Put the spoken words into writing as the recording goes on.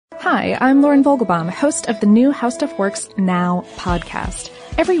Hi, I'm Lauren Vogelbaum, host of the new How Stuff Works Now podcast.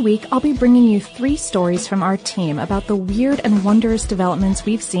 Every week, I'll be bringing you 3 stories from our team about the weird and wondrous developments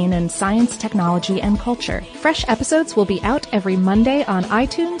we've seen in science, technology, and culture. Fresh episodes will be out every Monday on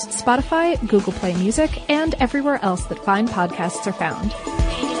iTunes, Spotify, Google Play Music, and everywhere else that fine podcasts are found.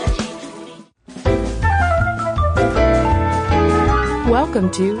 Welcome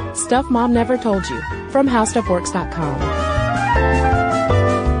to Stuff Mom Never Told You from HowStuffWorks.com.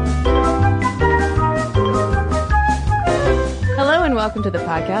 Hello and welcome to the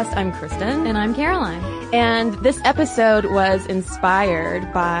podcast. I'm Kristen. And I'm Caroline. And this episode was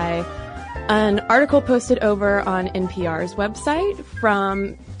inspired by an article posted over on NPR's website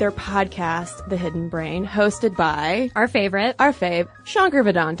from their podcast, The Hidden Brain, hosted by Our fave, Shankar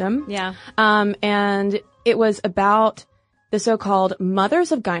Vedantam. Yeah. And it was about the so-called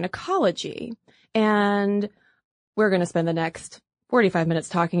Mothers of Gynecology. And we're going to spend the next 45 minutes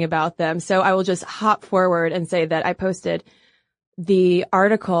talking about them. So I will just hop forward and say that I posted the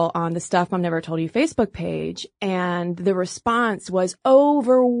article on the Stuff Mom Never Told You Facebook page, and the response was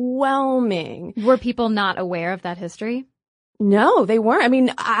overwhelming. Were people not aware of that history? No, they weren't. I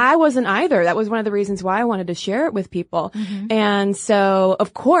mean, I wasn't either. That was one of the reasons why I wanted to share it with people. Mm-hmm. And so,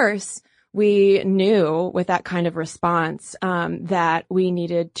 of course, we knew with that kind of response that we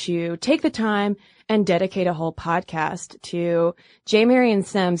needed to take the time and dedicate a whole podcast to J. Marion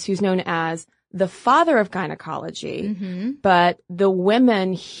Sims, who's known as the father of gynecology, mm-hmm. but the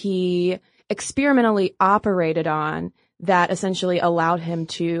women he experimentally operated on that essentially allowed him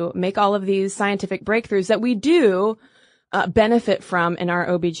to make all of these scientific breakthroughs that we do benefit from in our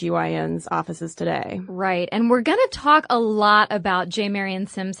OBGYN's offices today. Right. And we're going to talk a lot about J. Marion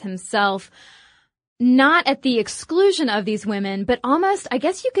Sims himself, not at the exclusion of these women, but almost, I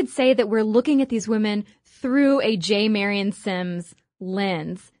guess you could say that we're looking at these women through a J. Marion Sims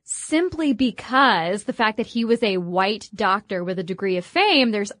lens, simply because the fact that he was a white doctor with a degree of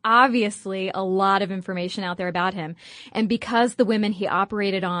fame, there's obviously a lot of information out there about him. And because the women he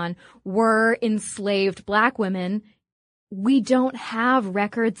operated on were enslaved black women, we don't have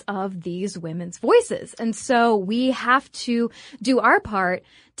records of these women's voices. And so we have to do our part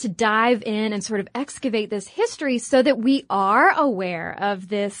to dive in and sort of excavate this history so that we are aware of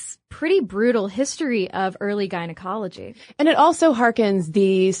this pretty brutal history of early gynecology. And it also harkens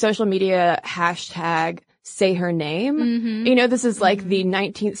the social media hashtag say her name. Mm-hmm. You know, this is like the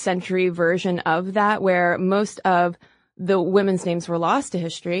 19th century version of that, where most of the women's names were lost to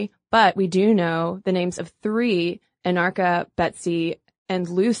history, but we do know the names of 3: Anarcha, Betsy, and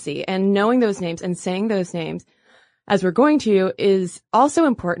Lucy. And knowing those names and saying those names, as we're going to, is also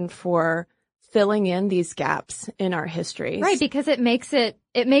important for filling in these gaps in our history. Right, because it makes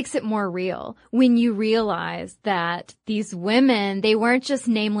it more real when you realize that these women, they weren't just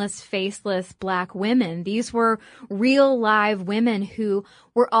nameless, faceless black women. These were real live women who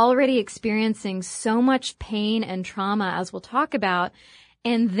were already experiencing so much pain and trauma, as we'll talk about,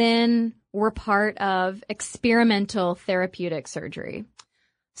 and then were part of experimental therapeutic surgery.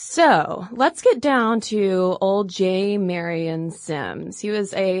 So let's get down to old J. Marion Sims. He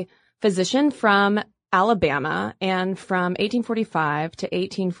was a physician from Alabama, and from 1845 to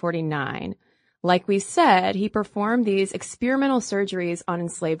 1849, like we said, he performed these experimental surgeries on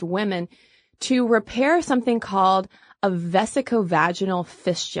enslaved women to repair something called a vesicovaginal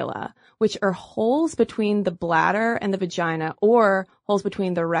fistula, which are holes between the bladder and the vagina, or holes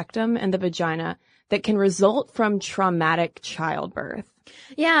between the rectum and the vagina, that can result from traumatic childbirth.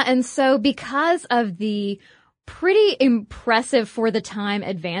 Yeah, and so because of the pretty impressive for the time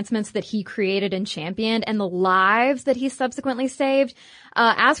advancements that he created and championed and the lives that he subsequently saved,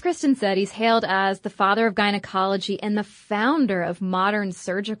 as Kristen said, he's hailed as the father of gynecology and the founder of modern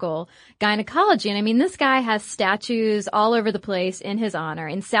surgical gynecology. And I mean, this guy has statues all over the place in his honor.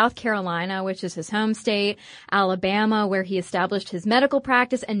 In South Carolina, which is his home state, Alabama, where he established his medical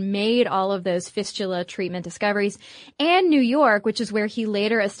practice and made all of those fistula treatment discoveries, and New York, which is where he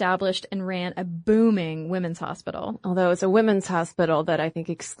later established and ran a booming women's hospital. Although it's a women's hospital that I think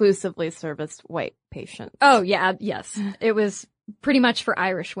exclusively serviced white patients. Oh, yeah, yes. It was pretty much for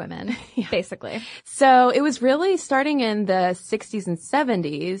Irish women, basically. So it was really starting in the 60s and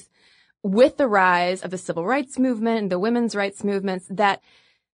 70s with the rise of the civil rights movement and the women's rights movements that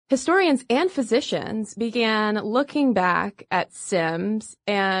historians and physicians began looking back at Sims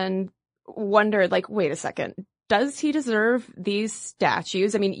and wondered, like, wait a second, does he deserve these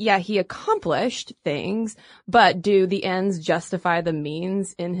statues? I mean, yeah, he accomplished things, but do the ends justify the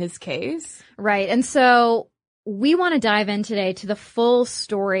means in his case? Right. And so we want to dive in today to the full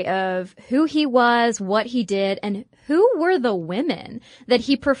story of who he was, what he did, and who were the women that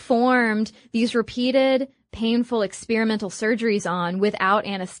he performed these repeated, painful experimental surgeries on without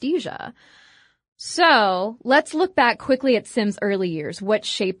anesthesia. So let's look back quickly at Sims' early years. What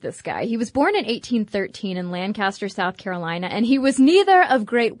shaped this guy? He was born in 1813 in Lancaster, South Carolina, and he was neither of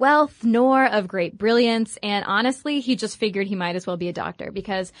great wealth nor of great brilliance. And honestly, he just figured he might as well be a doctor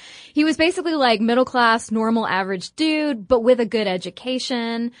because he was basically like middle class, normal, average dude, but with a good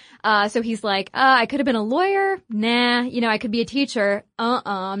education. So he's like, I could have been a lawyer. Nah, I could be a teacher.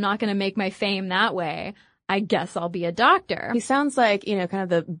 I'm not going to make my fame that way. I guess I'll be a doctor. He sounds like, kind of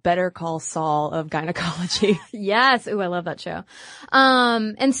the Better Call Saul of gynecology. Yes. Ooh, I love that show.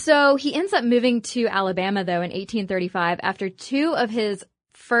 And so he ends up moving to Alabama, though, in 1835 after two of his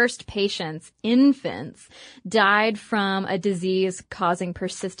first patients, infants, died from a disease causing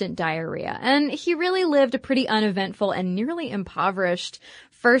persistent diarrhea. And he really lived a pretty uneventful and nearly impoverished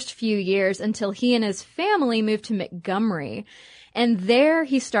first few years until he and his family moved to Montgomery. And there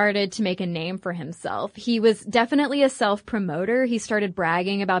he started to make a name for himself. He was definitely a self-promoter. He started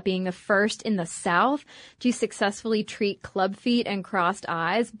bragging about being the first in the South to successfully treat club feet and crossed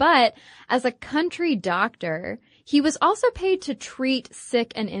eyes. But as a country doctor, he was also paid to treat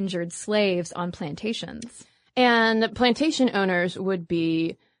sick and injured slaves on plantations. And plantation owners would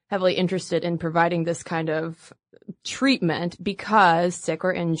be heavily interested in providing this kind of treatment because sick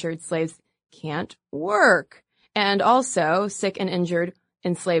or injured slaves can't work. And also, sick and injured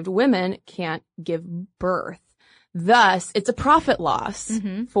enslaved women can't give birth. Thus, it's a profit loss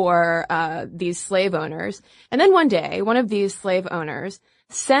for these slave owners. And then one day, one of these slave owners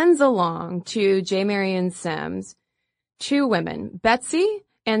sends along to J. Marion Sims two women, Betsy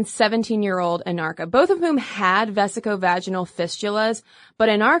and 17-year-old Anarcha, both of whom had vesicovaginal fistulas. But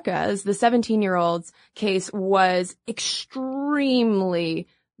Anarcha's, the 17-year-old's case, was extremely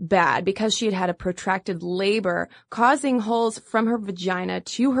bad because she had had a protracted labor causing holes from her vagina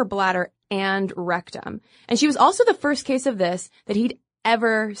to her bladder and rectum. And she was also the first case of this that he'd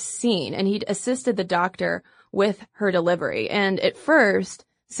ever seen, and he'd assisted the doctor with her delivery. And at first,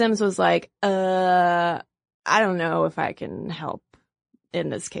 Sims was like, I don't know if I can help in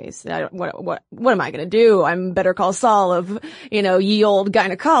this case. What am I going to do? I'm Better Call Saul of, ye old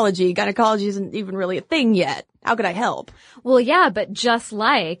gynecology. Gynecology isn't even really a thing yet. How could I help? Well, yeah, but just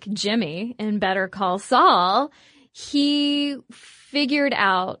like Jimmy in Better Call Saul, he figured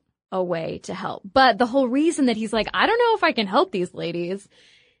out a way to help. But the whole reason that he's like, I don't know if I can help these ladies,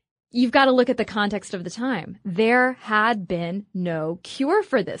 you've got to look at the context of the time. There had been no cure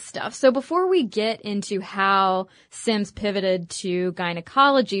for this stuff. So before we get into how Sims pivoted to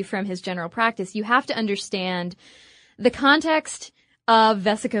gynecology from his general practice, you have to understand the context of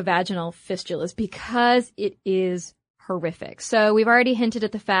vesicovaginal fistulas because it is horrific. So we've already hinted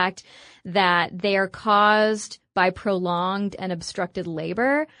at the fact that they are caused by prolonged and obstructed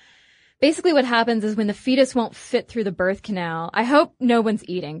labor. Basically what happens is when the fetus won't fit through the birth canal, I hope no one's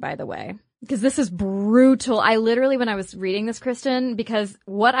eating, by the way, because this is brutal. I literally, when I was reading this, Kristen, because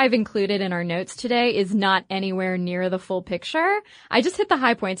what I've included in our notes today is not anywhere near the full picture. I just hit the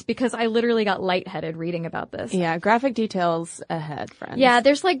high points because I literally got lightheaded reading about this. Yeah, graphic details ahead, friends. Yeah,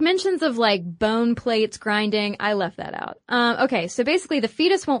 there's like mentions of like bone plates grinding. I left that out. Okay, so basically the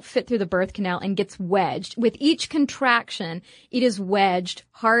fetus won't fit through the birth canal and gets wedged. With each contraction, it is wedged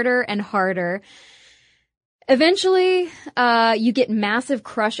harder and harder. Eventually, you get massive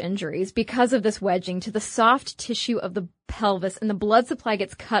crush injuries because of this wedging to the soft tissue of the pelvis, and the blood supply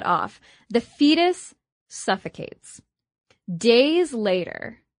gets cut off. The fetus suffocates. Days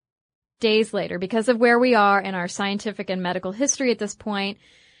later, because of where we are in our scientific and medical history at this point,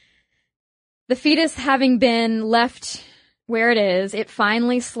 the fetus having been left where it is, it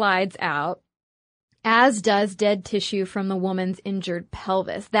finally slides out, as does dead tissue from the woman's injured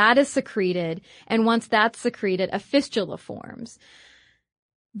pelvis. That is secreted, and once that's secreted, a fistula forms.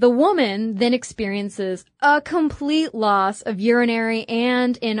 The woman then experiences a complete loss of urinary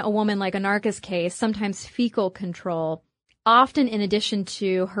and, in a woman like Anarcha's case, sometimes fecal control, often in addition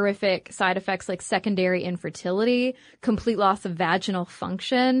to horrific side effects like secondary infertility, complete loss of vaginal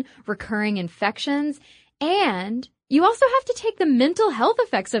function, recurring infections, and you also have to take the mental health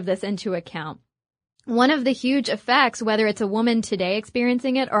effects of this into account. One of the huge effects, whether it's a woman today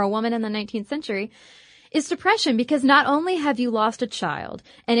experiencing it or a woman in the 19th century, is depression, because not only have you lost a child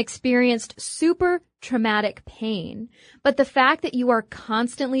and experienced super traumatic pain, but the fact that you are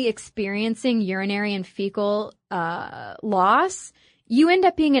constantly experiencing urinary and fecal loss, you end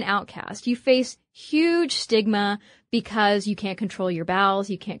up being an outcast. You face huge stigma because you can't control your bowels,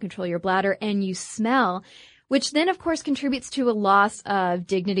 you can't control your bladder, and you smell. which then, of course, contributes to a loss of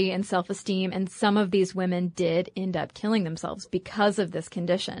dignity and self-esteem. And some of these women did end up killing themselves because of this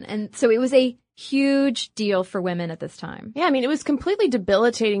condition. And so it was a huge deal for women at this time. Yeah, I mean, it was completely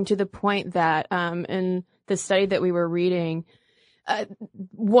debilitating to the point that in the study that we were reading,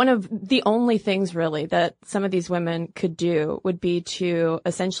 one of the only things really that some of these women could do would be to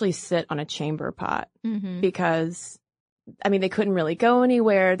essentially sit on a chamber pot because, I mean, they couldn't really go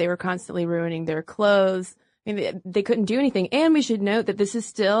anywhere. They were constantly ruining their clothes. I mean, they couldn't do anything. And we should note that this is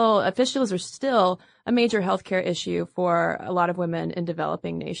still, fistulas are still a major healthcare issue for a lot of women in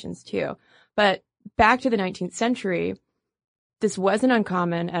developing nations too. But back to the 19th century, this wasn't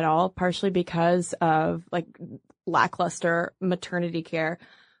uncommon at all, partially because of like lackluster maternity care.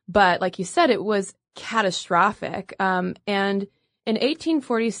 But like you said, it was catastrophic. And in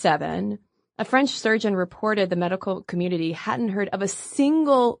 1847, a French surgeon reported the medical community hadn't heard of a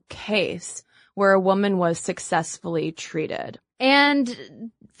single case where a woman was successfully treated.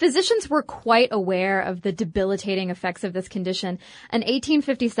 And physicians were quite aware of the debilitating effects of this condition. An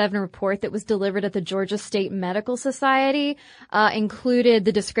 1857 report that was delivered at the Georgia State Medical Society included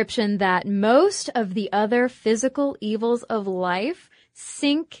the description that most of the other physical evils of life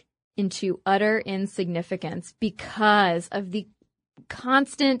sink into utter insignificance because of the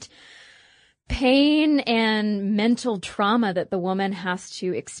constant pain and mental trauma that the woman has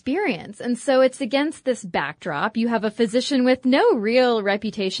to experience. And so it's against this backdrop. You have a physician with no real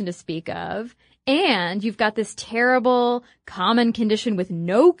reputation to speak of, and you've got this terrible common condition with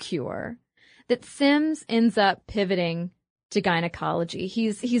no cure, that Sims ends up pivoting to gynecology.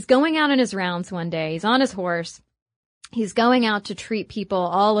 He's going out on his rounds one day. He's on his horse. He's going out to treat people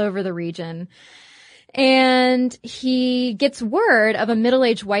all over the region. And he gets word of a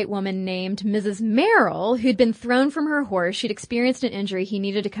middle-aged white woman named Mrs. Merrill who'd been thrown from her horse. She'd experienced an injury. He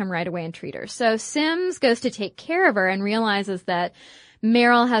needed to come right away and treat her. So Sims goes to take care of her and realizes that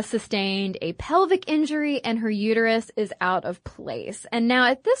Merrill has sustained a pelvic injury and her uterus is out of place. And now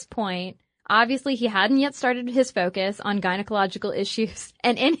at this point, obviously, he hadn't yet started his focus on gynecological issues.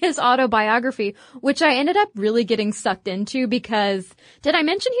 And in his autobiography, which I ended up really getting sucked into because, did I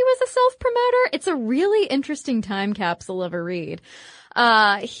mention he was a self-promoter? It's a really interesting time capsule of a read.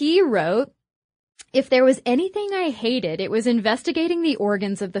 He wrote, "If there was anything I hated, it was investigating the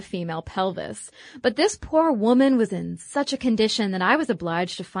organs of the female pelvis. But this poor woman was in such a condition that I was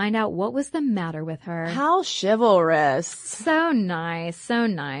obliged to find out what was the matter with her." How chivalrous. So nice, so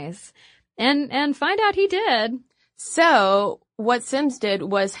nice. And find out he did. So what Sims did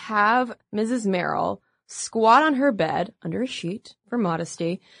was have Mrs. Merrill squat on her bed under a sheet for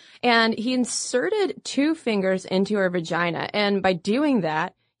modesty, and he inserted 2 fingers into her vagina. And by doing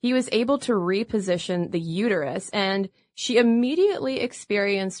that, he was able to reposition the uterus, and she immediately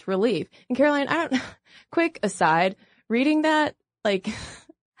experienced relief. And Caroline, quick aside, reading that, like,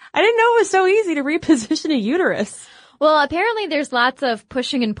 I didn't know it was so easy to reposition a uterus. Well, apparently there's lots of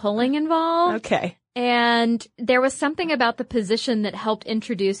pushing and pulling involved. Okay. And there was something about the position that helped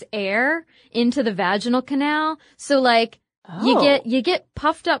introduce air into the vaginal canal. So like you get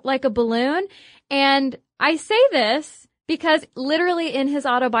puffed up like a balloon. And I say this because literally in his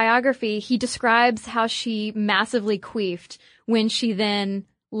autobiography, he describes how she massively queefed when she then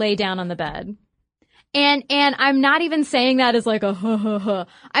lay down on the bed. And I'm not even saying that as like a ha ha ha.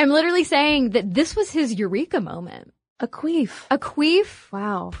 I'm literally saying that this was his eureka moment. A queef. A queef.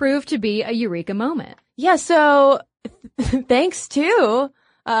 Wow. Proved to be a eureka moment. Yeah, so thanks to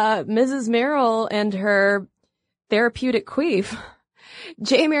Mrs. Merrill and her therapeutic queef,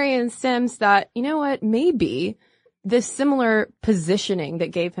 J. Marion Sims thought, you know what, maybe this similar positioning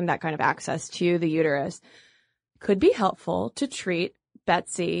that gave him that kind of access to the uterus could be helpful to treat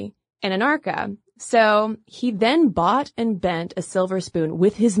Betsy and Anarcha. So he then bought and bent a silver spoon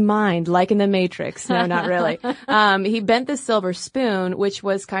with his mind, like in the Matrix. No, not really. He bent the silver spoon, which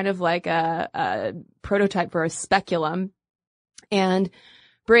was kind of like a prototype for a speculum, and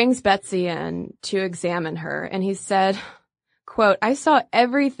brings Betsy in to examine her. And he said, quote, "I saw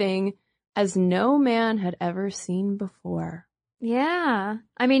everything as no man had ever seen before." Yeah.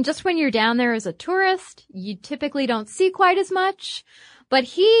 I mean, just when you're down there as a tourist, you typically don't see quite as much. But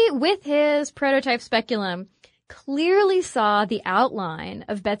he, with his prototype speculum, clearly saw the outline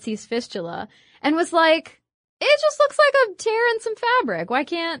of Betsy's fistula and was like, it just looks like a tear in some fabric. Why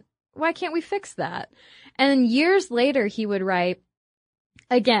can't we fix that? And years later, he would write,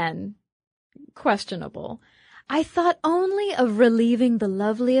 again, questionable, "I thought only of relieving the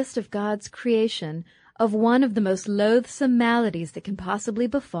loveliest of God's creation of one of the most loathsome maladies that can possibly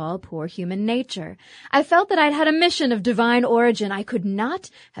befall poor human nature. I felt that I'd had a mission of divine origin. I could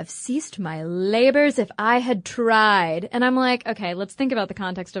not have ceased my labors if I had tried. And I'm like, okay, let's think about the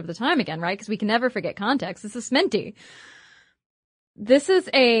context of the time again, right? Because we can never forget context. This is Sminty. This is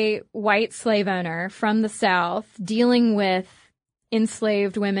a white slave owner from the South dealing with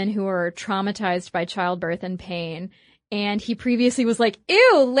enslaved women who are traumatized by childbirth and pain. And he previously was like,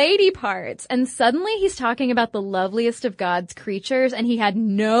 ew, lady parts. And suddenly he's talking about the loveliest of God's creatures, and he had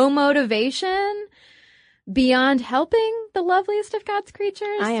no motivation beyond helping the loveliest of God's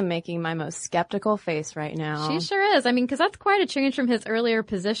creatures. I am making my most skeptical face right now. She sure is. I mean, because that's quite a change from his earlier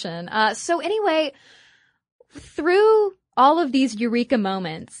position. So anyway, through all of these eureka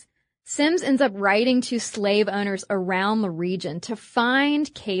moments, Sims ends up writing to slave owners around the region to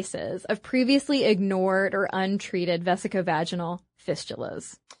find cases of previously ignored or untreated vesicovaginal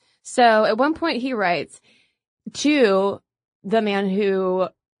fistulas. So at one point he writes to the man who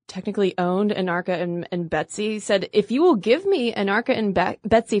technically owned Anarcha and Betsy, said, if you will give me Anarcha and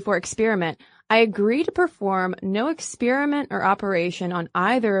Betsy for experiment, I agree to perform no experiment or operation on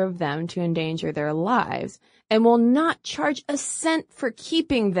either of them to endanger their lives, and will not charge a cent for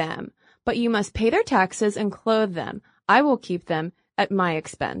keeping them. But you must pay their taxes and clothe them. I will keep them at my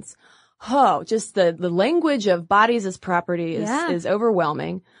expense. Oh, just the language of bodies as property is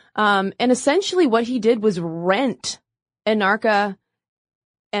overwhelming. And essentially what he did was rent Anarcha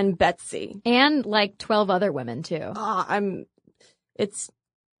and Betsy. And like 12 other women too.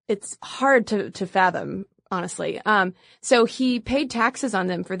 It's hard to fathom, honestly. So he paid taxes on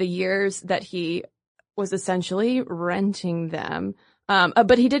them for the years that he was essentially renting them.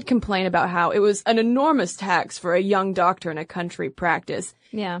 But he did complain about how it was an enormous tax for a young doctor in a country practice.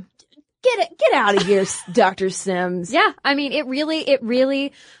 Yeah. Get out of here, Dr. Sims. Yeah. I mean, it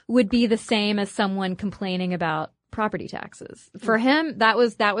really would be the same as someone complaining about property taxes. For him, that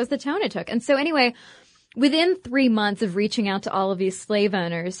was the tone it took. And so anyway, within 3 months of reaching out to all of these slave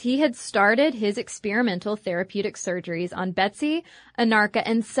owners, he had started his experimental therapeutic surgeries on Betsy, Anarcha,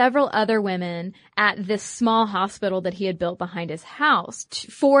 and several other women at this small hospital that he had built behind his house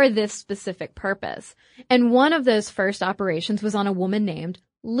for this specific purpose. And one of those first operations was on a woman named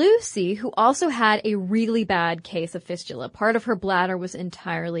Lucy, who also had a really bad case of fistula. Part of her bladder was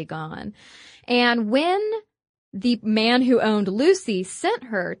entirely gone. And when the man who owned Lucy sent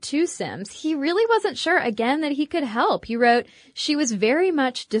her to Sims, he really wasn't sure, again, that he could help. He wrote, she was very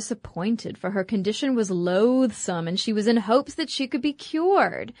much disappointed, for her condition was loathsome, and she was in hopes that she could be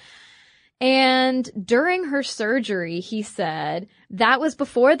cured. And during her surgery, he said, that was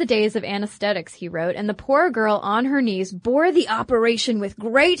before the days of anesthetics, he wrote, and the poor girl on her knees bore the operation with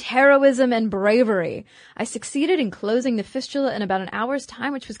great heroism and bravery. I succeeded in closing the fistula in about an hour's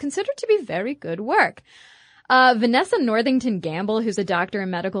time, which was considered to be very good work. Vanessa Northington Gamble, who's a doctor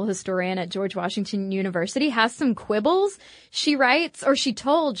and medical historian at George Washington University, has some quibbles. She writes, or she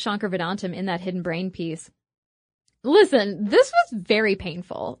told Shankar Vedantam in that Hidden Brain piece, listen, this was very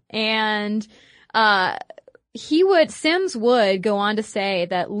painful. And Sims would go on to say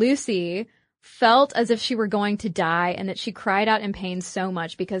that Lucy felt as if she were going to die and that she cried out in pain so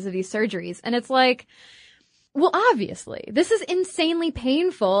much because of these surgeries. And it's like, well, obviously, this is insanely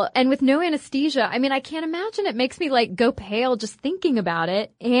painful, and with no anesthesia, I mean, I can't imagine. It makes me like go pale just thinking about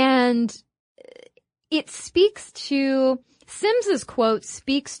it. And it speaks to, Sims's quote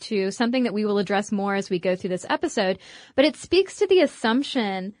speaks to something that we will address more as we go through this episode, but it speaks to the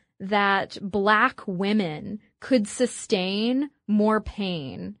assumption that Black women could sustain more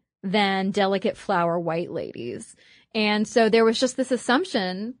pain than delicate flower white ladies. And so there was just this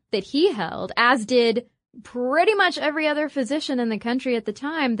assumption that he held, as did pretty much every other physician in the country at the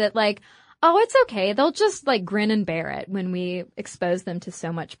time, that like, oh, it's okay. They'll just like grin and bear it when we expose them to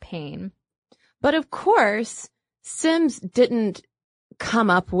so much pain. But of course, Sims didn't come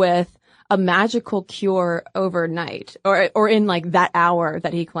up with a magical cure overnight or in like that hour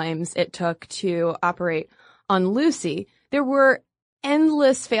that he claims it took to operate on Lucy. There were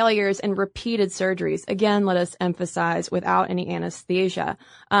endless failures and repeated surgeries. Again, let us emphasize, without any anesthesia.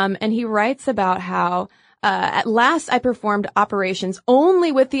 And he writes about how at last I performed operations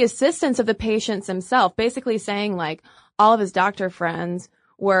only with the assistance of the patients himself, basically saying like all of his doctor friends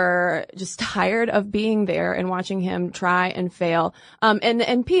were just tired of being there and watching him try and fail.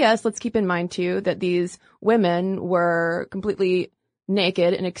 And P.S., let's keep in mind too that these women were completely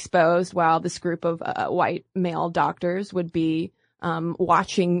naked and exposed while this group of white male doctors would be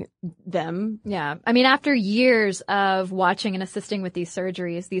watching them. Yeah. I mean, after years of watching and assisting with these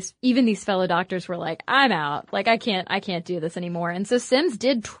surgeries, these fellow doctors were like, I'm out. Like, I can't do this anymore. And so Sims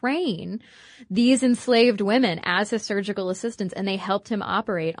did train these enslaved women as his surgical assistants, and they helped him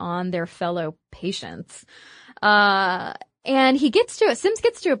operate on their fellow patients. And Sims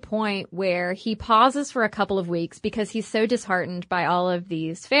gets to a point where he pauses for a couple of weeks because he's so disheartened by all of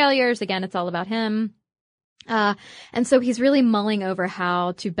these failures. Again, it's all about him. And so he's really mulling over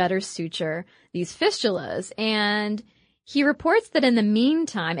how to better suture these fistulas. And he reports that in the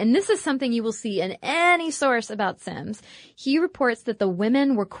meantime, and this is something you will see in any source about Sims, he reports that the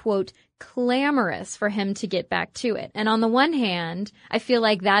women were, quote, clamorous for him to get back to it. And on the one hand, I feel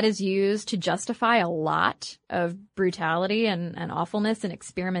like that is used to justify a lot of brutality and awfulness and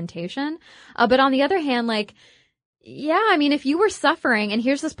experimentation. But on the other hand, like, yeah, I mean, if you were suffering and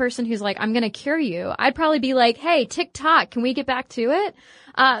here's this person who's like, I'm going to cure you, I'd probably be like, hey, TikTok, can we get back to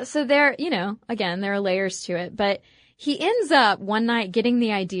it? So there, again, there are layers to it, but he ends up one night getting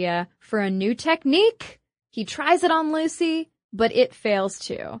the idea for a new technique. He tries it on Lucy, but it fails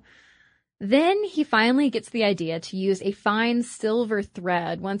too. Then he finally gets the idea to use a fine silver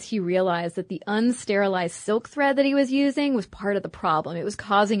thread once he realized that the unsterilized silk thread that he was using was part of the problem. It was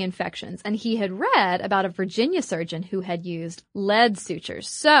causing infections. And he had read about a Virginia surgeon who had used lead sutures.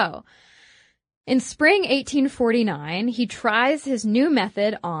 So in spring 1849, he tries his new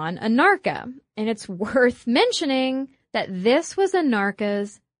method on Anarcha. And it's worth mentioning that this was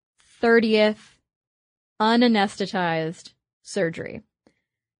Anarcha's 30th unanesthetized surgery.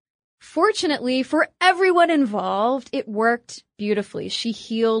 Fortunately for everyone involved, it worked beautifully. She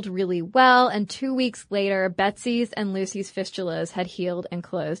healed really well, and 2 weeks later, Betsy's and Lucy's fistulas had healed and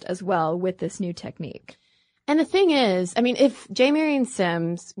closed as well with this new technique. And the thing is, I mean, if J. Marion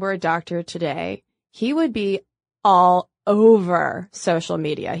Sims were a doctor today, he would be all over social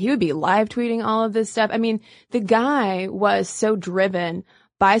media. He would be live tweeting all of this stuff. I mean, the guy was so driven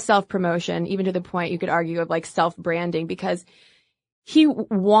by self-promotion, even to the point you could argue of like self-branding, because he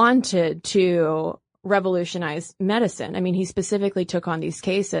wanted to revolutionize medicine. I mean, he specifically took on these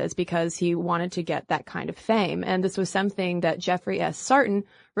cases because he wanted to get that kind of fame. And this was something that Jeffrey S. Sarton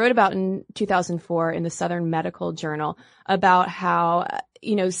wrote about in 2004 in the Southern Medical Journal about how,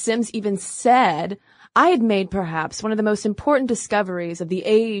 Sims even said, I had made perhaps one of the most important discoveries of the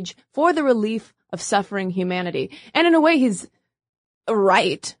age for the relief of suffering humanity. And in a way, he's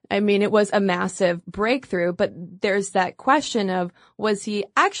right. I mean, it was a massive breakthrough, but there's that question of, was he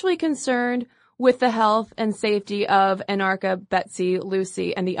actually concerned with the health and safety of Anarcha, Betsy,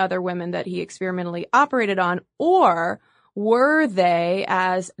 Lucy, and the other women that he experimentally operated on? Or were they,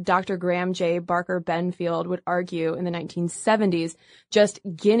 as Dr. Graham J. Barker Benfield would argue in the 1970s, just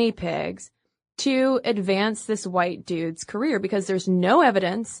guinea pigs to advance this white dude's career? Because there's no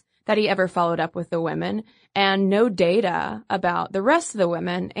evidence that he ever followed up with the women and no data about the rest of the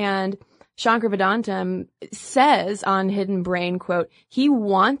women. And Shankar Vedantam says on Hidden Brain, quote, he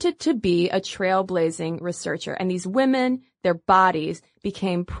wanted to be a trailblazing researcher. And these women, their bodies,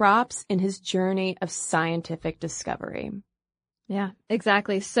 became props in his journey of scientific discovery. Yeah,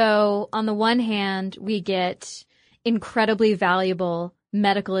 exactly. So on the one hand, we get incredibly valuable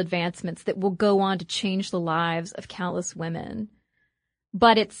medical advancements that will go on to change the lives of countless women.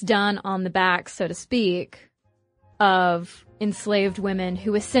 But it's done on the back, so to speak, of enslaved women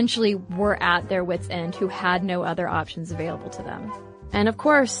who essentially were at their wits' end, who had no other options available to them. And of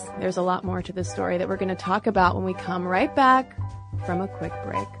course, there's a lot more to the story that we're going to talk about when we come right back from a quick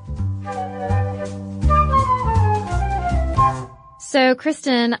break. So,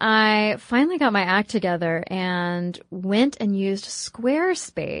 Kristen, I finally got my act together and went and used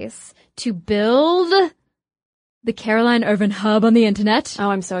Squarespace to build the Caroline Irvin Hub on the internet. Oh,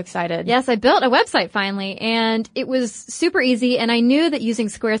 I'm so excited. Yes, I built a website finally, and it was super easy, and I knew that using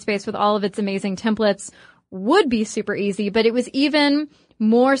Squarespace with all of its amazing templates would be super easy, but it was even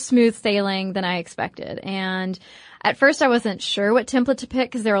more smooth sailing than I expected. And at first I wasn't sure what template to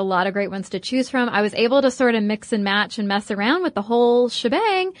pick because there are a lot of great ones to choose from. I was able to sort of mix and match and mess around with the whole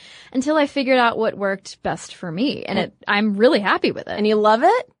shebang until I figured out what worked best for me. And I'm really happy with it. And you love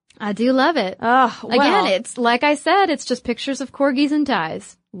it? I do love it. Oh, well. Again, it's like I said, it's just pictures of corgis and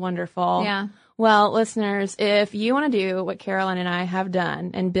ties. Wonderful. Yeah. Well, listeners, if you want to do what Caroline and I have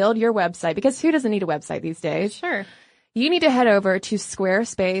done and build your website, because who doesn't need a website these days? Sure. You need to head over to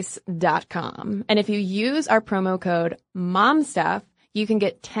squarespace.com. And if you use our promo code MOMSTUFF, you can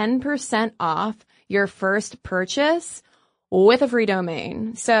get 10% off your first purchase. with a free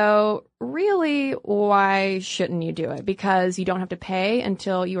domain. So really, why shouldn't you do it? Because you don't have to pay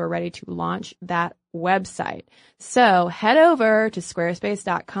until you are ready to launch that website. So head over to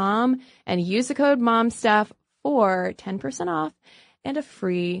squarespace.com and use the code MOMSTUFF for 10% off and a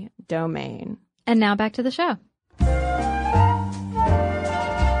free domain. And now back to the show.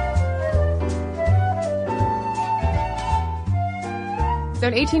 So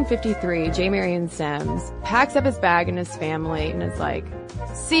in 1853, J. Marion Sims packs up his bag and his family and is like,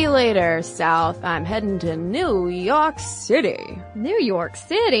 see you later, South. I'm heading to New York City. New York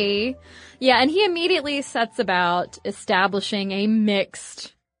City? Yeah, and he immediately sets about establishing a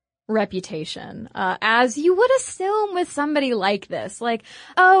mixed reputation, as you would assume with somebody like this. Like,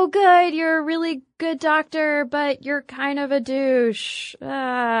 oh, good, you're a really good doctor, but you're kind of a douche.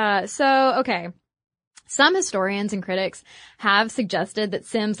 Okay. Some historians and critics have suggested that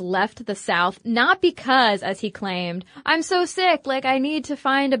Sims left the South not because, as he claimed, I'm so sick, like I need to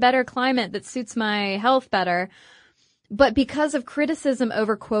find a better climate that suits my health better, but because of criticism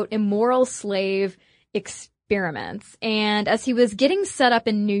over, quote, immoral slave experiments. And as he was getting set up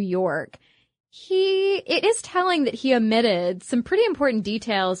in New York, it is telling that he omitted some pretty important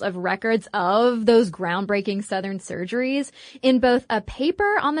details of records of those groundbreaking Southern surgeries in both a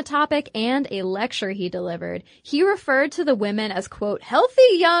paper on the topic and a lecture he delivered. He referred to the women as, quote, healthy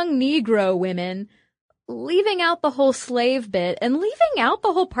young Negro women, leaving out the whole slave bit and leaving out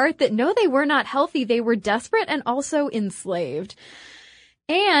the whole part that no, they were not healthy. They were desperate and also enslaved.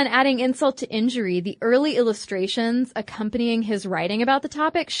 And adding insult to injury, the early illustrations accompanying his writing about the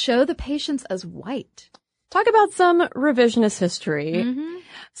topic show the patients as white. Talk about some revisionist history. Mm-hmm.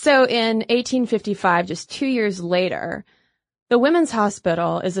 So in 1855, just 2 years later, the Women's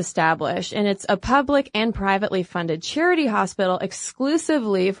Hospital is established, and it's a public and privately funded charity hospital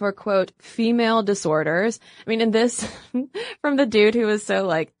exclusively for, quote, female disorders. I mean, and this from the dude who was so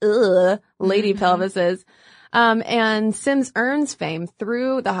like, lady pelvises. And Sims earns fame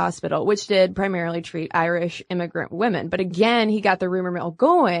through the hospital, which did primarily treat Irish immigrant women. But again, he got the rumor mill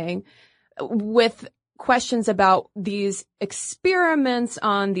going with questions about these experiments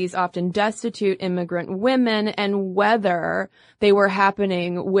on these often destitute immigrant women and whether they were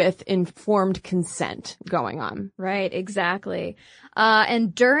happening with informed consent going on. Right, exactly.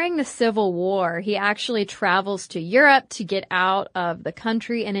 And during the Civil War, he actually travels to Europe to get out of the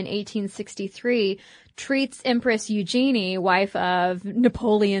country, and in 1863 treats Empress Eugenie, wife of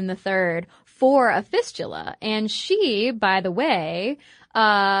Napoleon III, for a fistula. And she, by the way,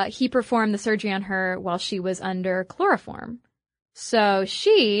 he performed the surgery on her while she was under chloroform. So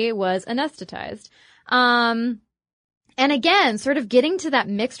she was anesthetized. And again, sort of getting to that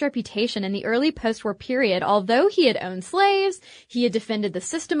mixed reputation in the early post-war period, although he had owned slaves, he had defended the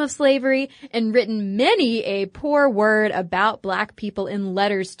system of slavery and written many a poor word about black people in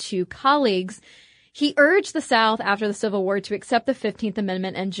letters to colleagues. He urged the South after the Civil War to accept the 15th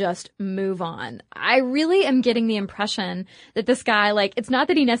Amendment and just move on. I really am getting the impression that this guy, like, it's not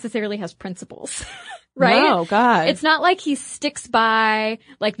that he necessarily has principles, right? No, God. It's not like he sticks by,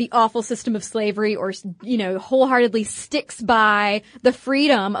 like, the awful system of slavery or, you know, wholeheartedly sticks by the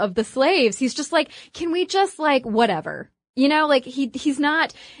freedom of the slaves. He's just like, can we just, like, whatever? You know, like he's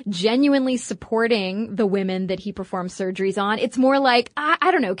not genuinely supporting the women that he performs surgeries on. It's more like,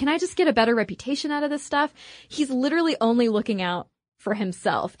 I don't know, can I just get a better reputation out of this stuff? He's literally only looking out for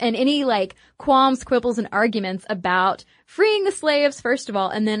himself, and any like qualms, quibbles, and arguments about freeing the slaves, first of all,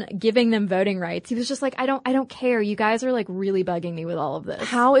 and then giving them voting rights. He was just like, I don't care. You guys are like really bugging me with all of this.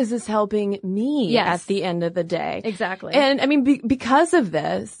 How is this helping me at the end of the day? Exactly. And I mean, because of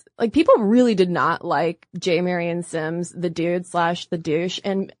this, like people really did not like J. Marion Sims, the dude / the douche.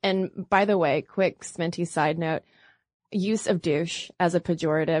 And by the way, quick Sminty side note, use of douche as a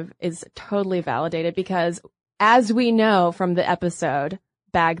pejorative is totally validated because as we know from the episode,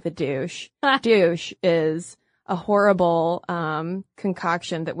 Bag the Douche, douche is a horrible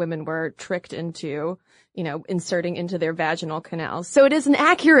concoction that women were tricked into, you know, inserting into their vaginal canals. So it is an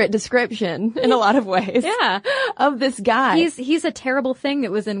accurate description in a lot of ways. Yeah. Of this guy. He's a terrible thing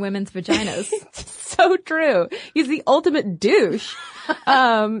that was in women's vaginas. So true. He's the ultimate douche.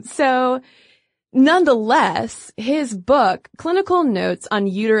 So nonetheless, his book, Clinical Notes on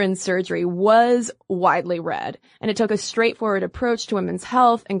Uterine Surgery, was widely read, and it took a straightforward approach to women's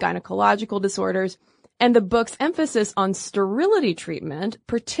health and gynecological disorders. And the book's emphasis on sterility treatment,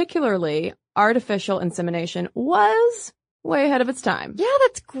 particularly artificial insemination, was way ahead of its time. Yeah,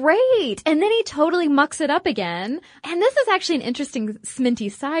 that's great. And then he totally mucks it up again. And this is actually an interesting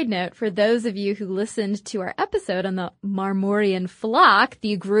Sminty side note for those of you who listened to our episode on the Marmorian flock,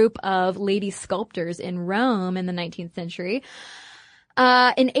 the group of lady sculptors in Rome in the 19th century.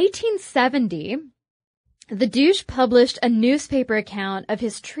 In 1870, the douche published a newspaper account of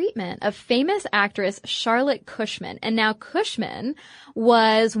his treatment of famous actress Charlotte Cushman. And now Cushman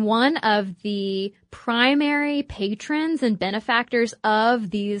was one of the primary patrons and benefactors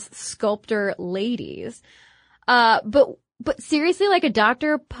of these sculptor ladies. But seriously, like a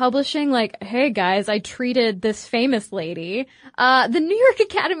doctor publishing like, hey guys, I treated this famous lady. The New York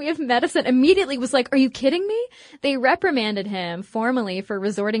Academy of Medicine immediately was like, are you kidding me? They reprimanded him formally for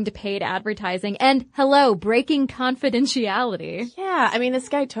resorting to paid advertising and breaking confidentiality. Yeah. I mean, this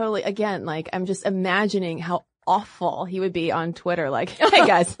guy totally, again, like I'm just imagining how awful he would be on Twitter. Like, hey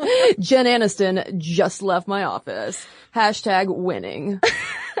guys, Jen Aniston just left my office. #winning.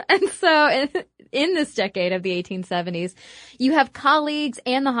 And so in this decade of the 1870s, you have colleagues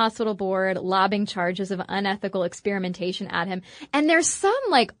and the hospital board lobbing charges of unethical experimentation at him. And there's some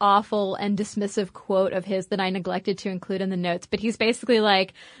like awful and dismissive quote of his that I neglected to include in the notes, but he's basically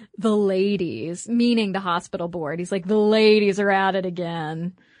like, the ladies, meaning the hospital board. He's like, the ladies are at it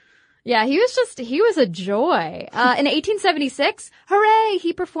again. Yeah, he was a joy. In 1876, hooray,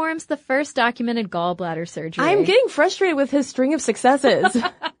 he performs the first documented gallbladder surgery. I'm getting frustrated with his string of successes.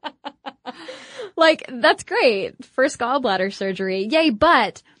 Like, that's great. First gallbladder surgery. Yay,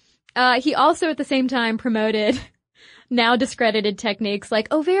 but he also at the same time promoted now discredited techniques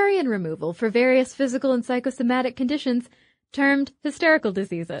like ovarian removal for various physical and psychosomatic conditions termed hysterical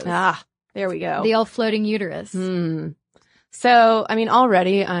diseases. Ah, there we go. The old floating uterus. So, I mean,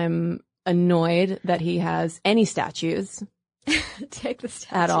 already I'm annoyed that he has any statues. Take the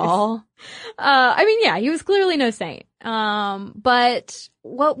statues. At all. I mean, yeah, he was clearly no saint. But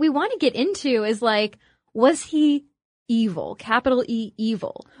what we want to get into is like, was he evil? Capital E,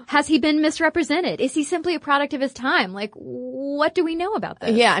 evil. Has he been misrepresented? Is he simply a product of his time? Like, what do we know about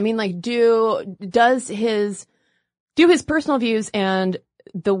this? Yeah, I mean, like, does his personal views and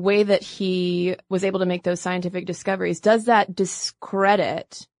the way that he was able to make those scientific discoveries, does that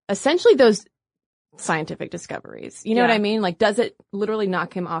discredit essentially those scientific discoveries? You know what I mean? Like, does it literally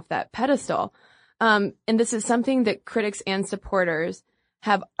knock him off that pedestal? And this is something that critics and supporters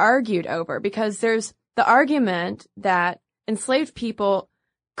have argued over, because there's the argument that enslaved people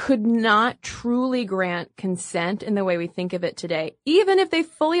could not truly grant consent in the way we think of it today, even if they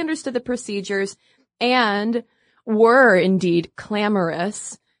fully understood the procedures and were indeed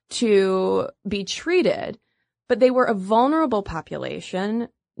clamorous to be treated. But they were a vulnerable population,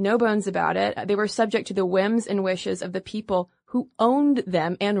 no bones about it. They were subject to the whims and wishes of the people who owned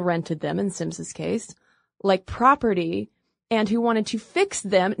them and rented them, in Sims's case, like property, and who wanted to fix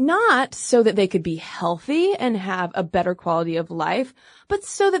them, not so that they could be healthy and have a better quality of life, but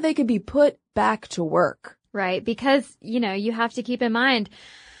so that they could be put back to work. Right, because, you have to keep in mind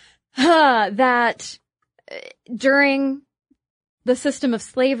that during the system of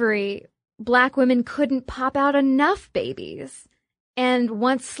slavery, Black women couldn't pop out enough babies. And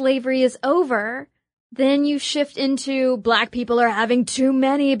once slavery is over, then you shift into Black people are having too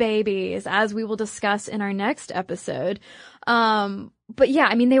many babies, as we will discuss in our next episode. But yeah,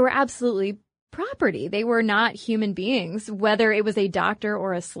 I mean, they were absolutely property. They were not human beings, whether it was a doctor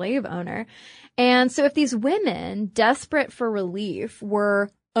or a slave owner. And so if these women, desperate for relief, were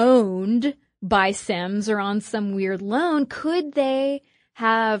owned by Sims or on some weird loan, could they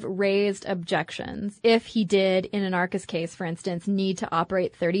have raised objections if he did, in Anarcha's case, for instance, need to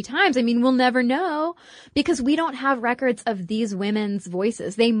operate 30 times? I mean, we'll never know because we don't have records of these women's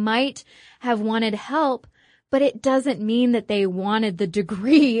voices. They might have wanted help, but it doesn't mean that they wanted the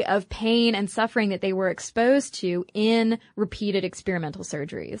degree of pain and suffering that they were exposed to in repeated experimental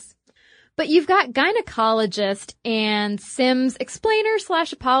surgeries. But you've got gynecologist and Sims explainer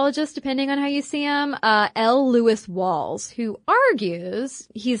 / apologist, depending on how you see him, L. Lewis Walls, who argues,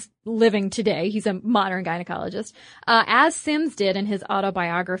 he's living today, he's a modern gynecologist, as Sims did in his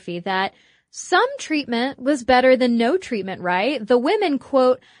autobiography, that some treatment was better than no treatment, right? The women,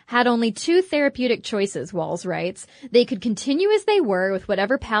 quote, had only 2 therapeutic choices, Walls writes. They could continue as they were with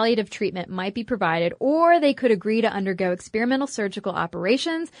whatever palliative treatment might be provided, or they could agree to undergo experimental surgical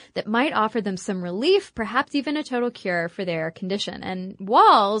operations that might offer them some relief, perhaps even a total cure for their condition. And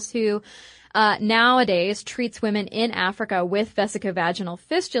Walls, who nowadays treats women in Africa with vesicovaginal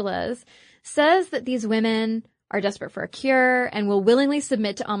fistulas, says that these women are desperate for a cure and will willingly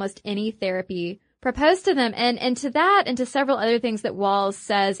submit to almost any therapy proposed to them. And to that and to several other things that Walls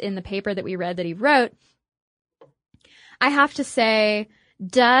says in the paper that we read that he wrote, I have to say,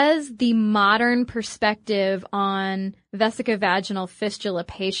 does the modern perspective on vesicovaginal fistula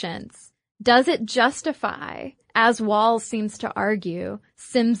patients, does it justify, as Walls seems to argue,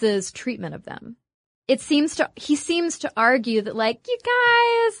 Sims's treatment of them? He seems to argue that, like, you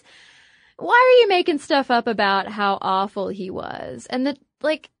guys, why are you making stuff up about how awful he was? And that,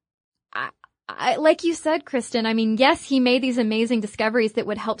 like, like you said, Kristen, I mean, yes, he made these amazing discoveries that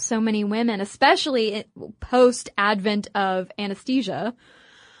would help so many women, especially post-advent of anesthesia.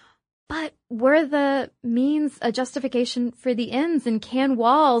 But were the means a justification for the ends? And can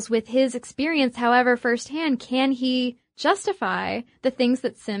Walls, with his experience, however firsthand, can he justify the things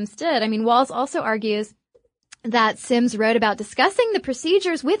that Sims did? I mean, Walls also argues that Sims wrote about discussing the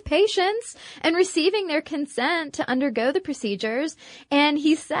procedures with patients and receiving their consent to undergo the procedures. And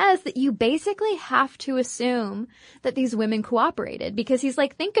he says that you basically have to assume that these women cooperated, because he's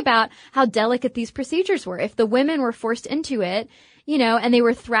like, think about how delicate these procedures were. If the women were forced into it, you know, and they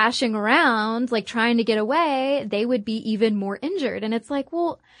were thrashing around, like trying to get away, they would be even more injured. And it's like,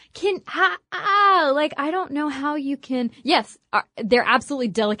 well, like, I don't know how you can, yes, they're absolutely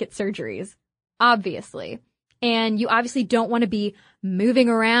delicate surgeries, obviously. And you obviously don't want to be moving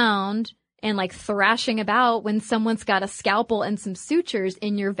around and like thrashing about when someone's got a scalpel and some sutures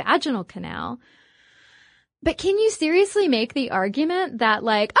in your vaginal canal. But can you seriously make the argument that,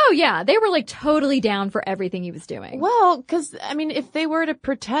 like, oh yeah, they were like totally down for everything he was doing? Well, because, I mean, if they were to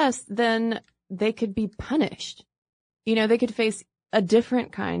protest, then they could be punished. You know, they could face a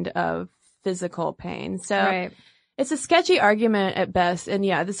different kind of physical pain. So right. It's a sketchy argument at best. And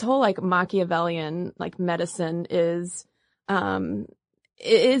yeah, this whole like Machiavellian like medicine is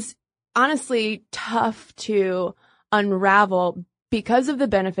honestly tough to unravel because of the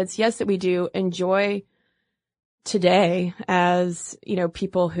benefits, yes, that we do enjoy today as, you know,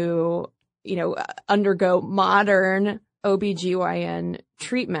 people who, you know, undergo modern OBGYN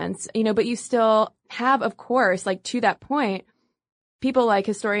treatments, you know, but you still have, of course, like to that point, people like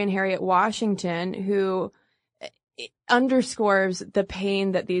historian Harriet Washington, who underscores the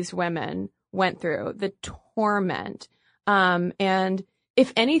pain that these women went through, the torment. And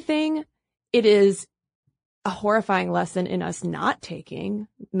if anything, it is a horrifying lesson in us not taking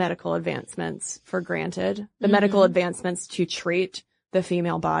medical advancements for granted, the medical advancements to treat the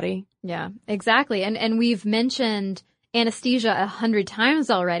female body. Yeah, exactly. And we've mentioned anesthesia 100 times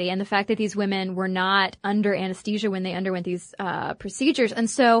already, and the fact that these women were not under anesthesia when they underwent these procedures. And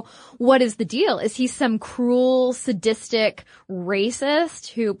so what is the deal? Is he some cruel, sadistic racist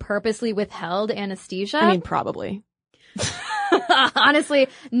who purposely withheld anesthesia? I mean, probably. Honestly,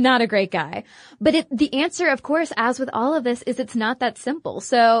 not a great guy. But the answer, of course, as with all of this, is it's not that simple.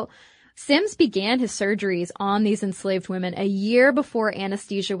 So Sims began his surgeries on these enslaved women a year before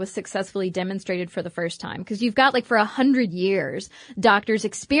anesthesia was successfully demonstrated for the first time. Because you've got, like, for 100 years, doctors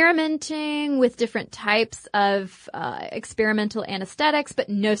experimenting with different types of experimental anesthetics, but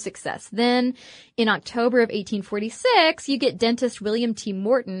no success. Then, in October of 1846, you get dentist William T.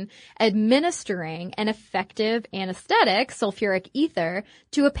 Morton administering an effective anesthetic, sulfuric ether,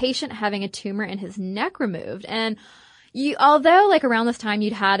 to a patient having a tumor in his neck removed. And although, like, around this time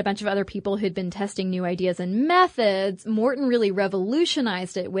you'd had a bunch of other people who'd been testing new ideas and methods, Morton really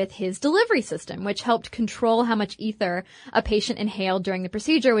revolutionized it with his delivery system, which helped control how much ether a patient inhaled during the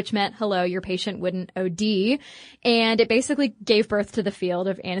procedure, which meant, your patient wouldn't OD. And it basically gave birth to the field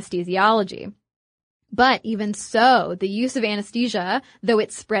of anesthesiology. But even so, the use of anesthesia, though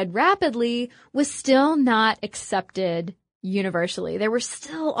it spread rapidly, was still not accepted universally. There were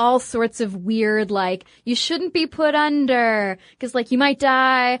still all sorts of weird, like, you shouldn't be put under because, like, you might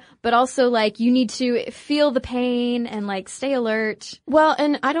die, but also, like, you need to feel the pain and, like, stay alert. Well,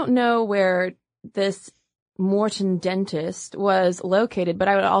 and I don't know where this Morton dentist was located, but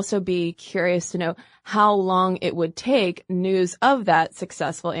I would also be curious to know how long it would take news of that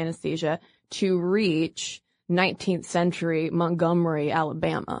successful anesthesia to reach 19th century Montgomery,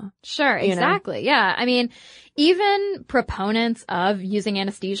 Alabama. Sure, exactly. Yeah. I mean, even proponents of using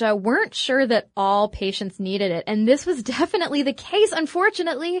anesthesia weren't sure that all patients needed it. And this was definitely the case,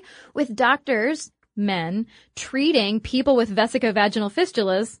 unfortunately, with doctors, men, treating people with vesicovaginal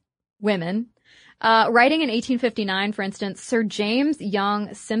fistulas, women. Writing in 1859, for instance, Sir James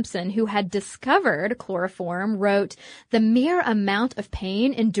Young Simpson, who had discovered chloroform, wrote, "The mere amount of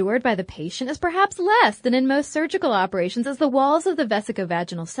pain endured by the patient is perhaps less than in most surgical operations, as the walls of the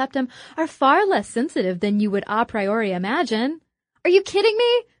vesicovaginal septum are far less sensitive than you would a priori imagine." Are you kidding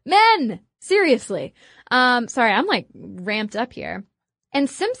me? Men! Seriously. Sorry, I'm like ramped up here. And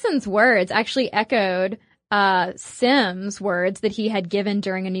Simpson's words actually echoed Sims' words that he had given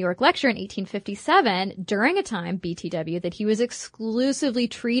during a New York lecture in 1857, during a time, BTW, that he was exclusively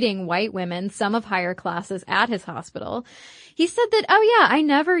treating white women, some of higher classes, at his hospital. He said that, oh yeah, I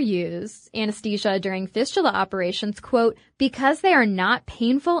never use anesthesia during fistula operations, quote, because they are not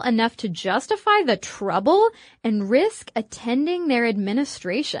painful enough to justify the trouble and risk attending their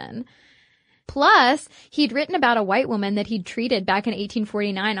administration. Plus, he'd written about a white woman that he'd treated back in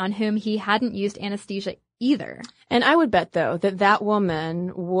 1849 on whom he hadn't used anesthesia either. And I would bet, though, that that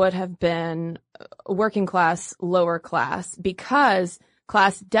woman would have been working class, lower class, because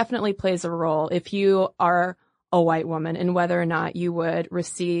class definitely plays a role if you are a white woman and whether or not you would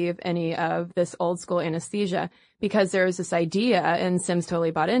receive any of this old school anesthesia, because there was this idea, and Sims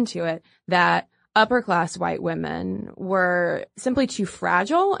totally bought into it, that upper class white women were simply too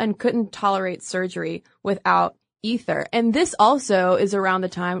fragile and couldn't tolerate surgery without ether. And this also is around the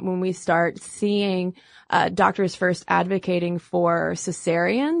time when we start seeing doctors first advocating for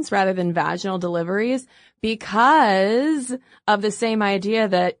cesareans rather than vaginal deliveries, because of the same idea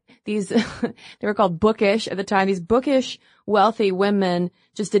that these, they were called bookish at the time, these bookish wealthy women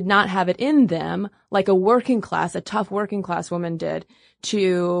just did not have it in them like a tough working class woman did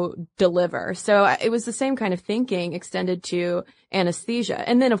to deliver. So it was the same kind of thinking extended to anesthesia.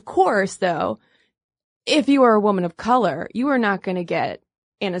 And then, of course, though, if you are a woman of color, you are not going to get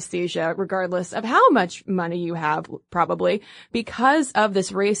anesthesia regardless of how much money you have, probably, because of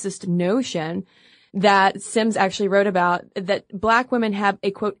this racist notion that Sims actually wrote about, that Black women have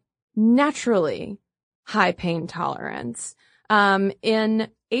a, quote, naturally high pain tolerance. In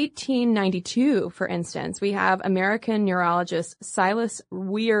 1892, for instance, we have American neurologist Silas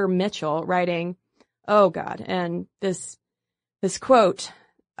Weir Mitchell writing, oh God, and this quote,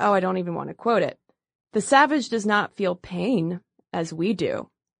 oh, I don't even want to quote it. The savage does not feel pain as we do.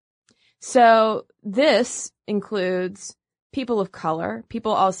 So this includes people of color,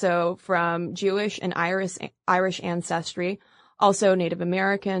 people also from Jewish and Irish ancestry, also Native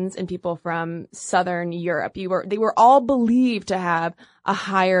Americans and people from Southern Europe. They were all believed to have a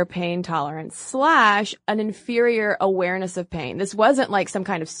higher pain tolerance / an inferior awareness of pain. This wasn't like some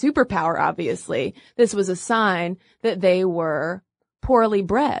kind of superpower, obviously. This was a sign that they were poorly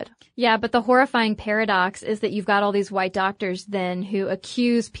bred. Yeah, but the horrifying paradox is that you've got all these white doctors then who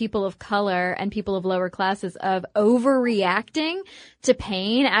accuse people of color and people of lower classes of overreacting to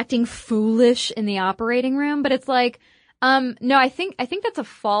pain, acting foolish in the operating room. But it's like, no, I think that's a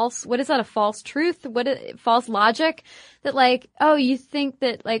false, what is that, a false truth? False logic? That like, oh, you think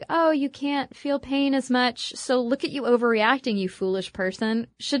that like, oh, you can't feel pain as much, so look at you overreacting, you foolish person.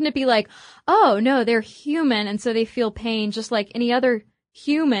 Shouldn't it be like, oh, no, they're human and so they feel pain just like any other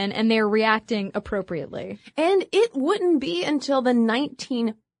human and they're reacting appropriately? And it wouldn't be until the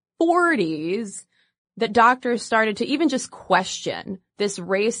 1940s that doctors started to even just question this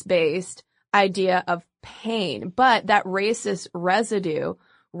race-based idea of pain. But that racist residue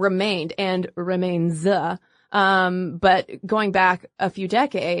remained and remains. But going back a few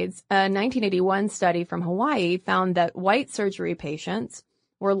decades, a 1981 study from Hawaii found that white surgery patients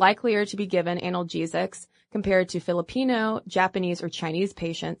were likelier to be given analgesics compared to Filipino, Japanese, or Chinese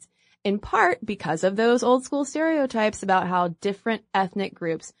patients, in part because of those old school stereotypes about how different ethnic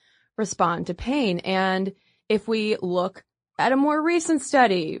groups respond to pain. And if we look at a more recent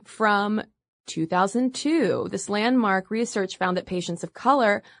study from 2002, this landmark research found that patients of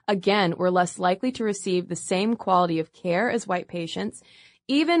color, again, were less likely to receive the same quality of care as white patients,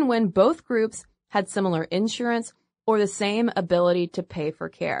 even when both groups had similar insurance or the same ability to pay for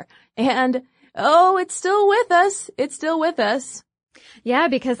care. And, oh, it's still with us. It's still with us. Yeah,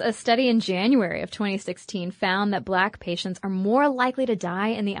 because a study in January of 2016 found that Black patients are more likely to die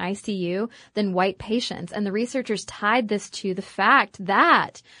in the ICU than white patients. And the researchers tied this to the fact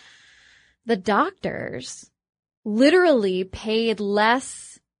that the doctors literally paid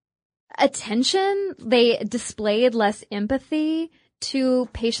less attention. They displayed less empathy to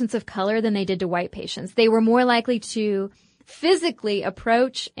patients of color than they did to white patients. They were more likely to physically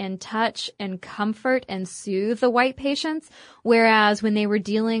approach and touch and comfort and soothe the white patients, whereas when they were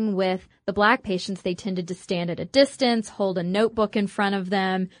dealing with the Black patients, they tended to stand at a distance, hold a notebook in front of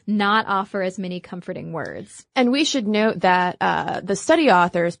them, not offer as many comforting words. And we should note that the study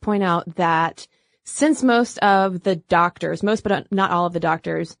authors point out that since most of the doctors, most but not all of the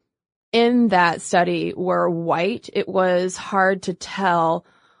doctors in that study were white, it was hard to tell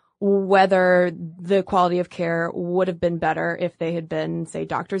whether the quality of care would have been better if they had been, say,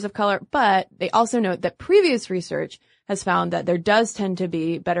 doctors of color. But they also note that previous research has found that there does tend to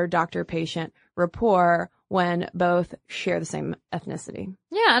be better doctor-patient rapport when both share the same ethnicity.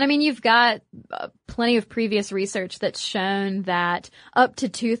 Yeah, and I mean, you've got plenty of previous research that's shown that up to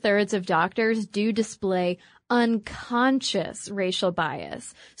 2/3 of doctors do display unconscious racial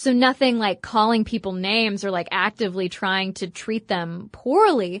bias. So nothing like calling people names or like actively trying to treat them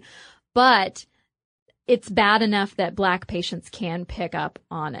poorly, but it's bad enough that Black patients can pick up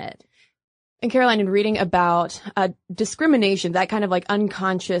on it. And Caroline, in reading about discrimination, that kind of like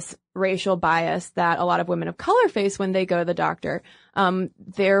unconscious racial bias that a lot of women of color face when they go to the doctor,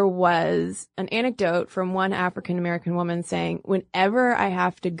 there was an anecdote from one African American woman saying, whenever I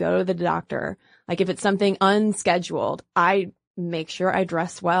have to go to the doctor, like if it's something unscheduled, I make sure I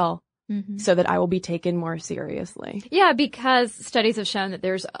dress well. So that I will be taken more seriously. Yeah, because studies have shown that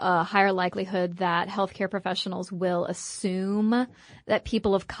there's a higher likelihood that healthcare professionals will assume that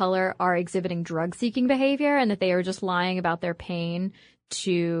people of color are exhibiting drug-seeking behavior and that they are just lying about their pain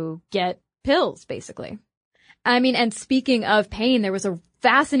to get pills, basically. I mean, and speaking of pain, there was a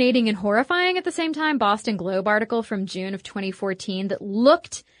fascinating and horrifying at the same time Boston Globe article from June of 2014 that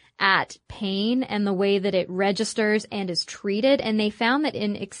looked at pain and the way that it registers and is treated. And they found that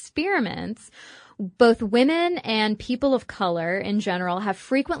in experiments, both women and people of color in general have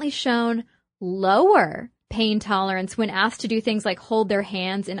frequently shown lower pain tolerance when asked to do things like hold their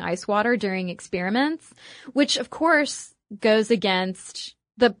hands in ice water during experiments, which of course goes against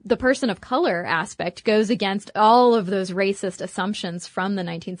the person of color aspect, goes against all of those racist assumptions from the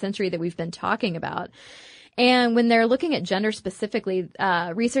 19th century that we've been talking about. And when they're looking at gender specifically,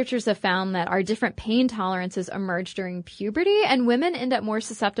 researchers have found that our different pain tolerances emerge during puberty, and women end up more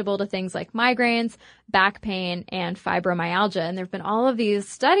susceptible to things like migraines, back pain, and fibromyalgia. And there have been all of these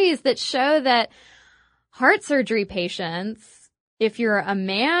studies that show that heart surgery patients, if you're a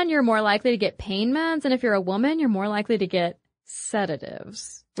man, you're more likely to get pain meds, and if you're a woman, you're more likely to get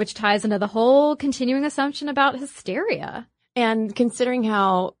sedatives, which ties into the whole continuing assumption about hysteria. And considering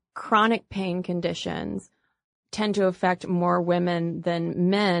how chronic pain conditions tend to affect more women than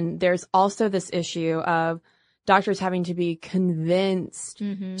men, there's also this issue of doctors having to be convinced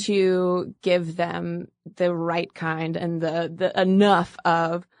to give them the right kind and the enough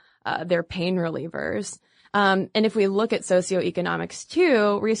of their pain relievers. And if we look at socioeconomics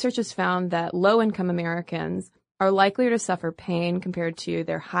too, research has found that low-income Americans are likelier to suffer pain compared to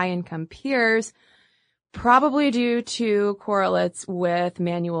their high-income peers, probably due to correlates with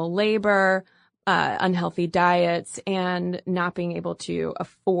manual labor, unhealthy diets, and not being able to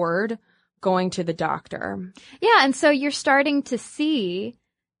afford going to the doctor. Yeah, and so you're starting to see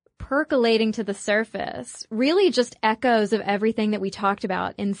percolating to the surface really just echoes of everything that we talked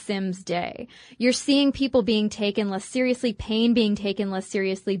about in Sims Day. You're seeing people being taken less seriously, pain being taken less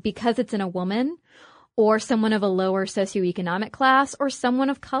seriously because it's in a woman or someone of a lower socioeconomic class or someone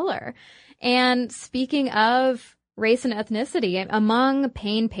of color. And speaking of race and ethnicity, among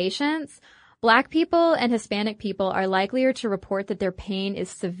pain patients, Black people and Hispanic people are likelier to report that their pain is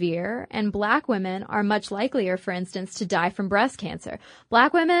severe, and Black women are much likelier, for instance, to die from breast cancer.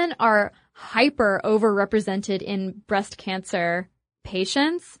 Black women are hyper overrepresented in breast cancer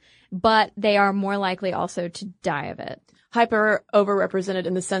patients, but they are more likely also to die of it. Hyper overrepresented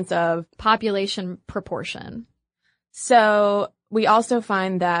in the sense of population proportion. So we also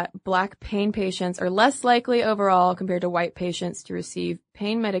find that Black pain patients are less likely overall compared to white patients to receive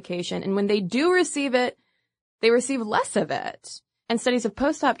pain medication. And when they do receive it, they receive less of it. And studies of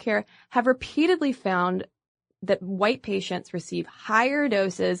post-op care have repeatedly found that white patients receive higher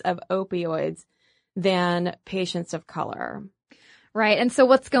doses of opioids than patients of color. Right. And so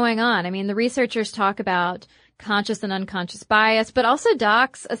what's going on? I mean, the researchers talk about conscious and unconscious bias, but also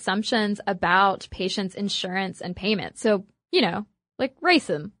docs' assumptions about patients' insurance and payment. So, you know, like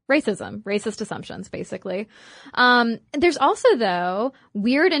racism, racist assumptions, basically. There's also, though,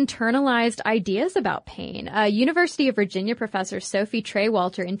 weird internalized ideas about pain. University of Virginia professor Sophie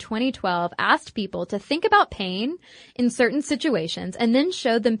Treywalter in 2012 asked people to think about pain in certain situations and then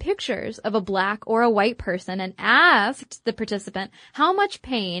showed them pictures of a Black or a white person and asked the participant how much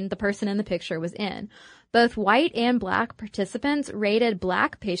pain the person in the picture was in. Both white and Black participants rated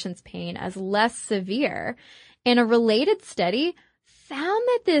Black patients' pain as less severe. And a related study found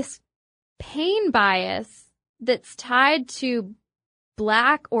that this pain bias that's tied to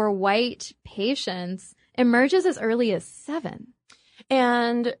Black or white patients emerges as early as 7.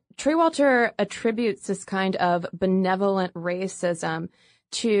 And Treywalter attributes this kind of benevolent racism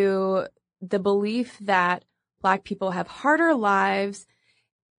to the belief that Black people have harder lives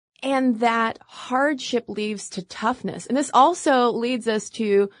And that hardship leads to toughness. And this also leads us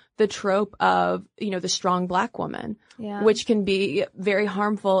to the trope of, the strong black woman, which can be very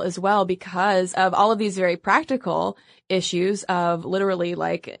harmful as well because of all of these very practical issues of literally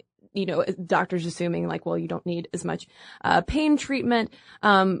doctors assuming well, you don't need as much pain treatment,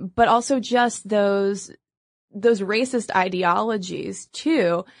 but also just those racist ideologies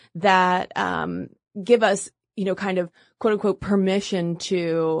too that give us, kind of quote unquote permission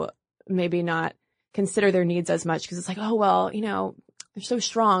to maybe not consider their needs as much because it's oh, well, they're so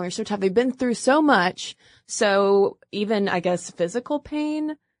strong, they're so tough, they've been through so much. So even, I guess, physical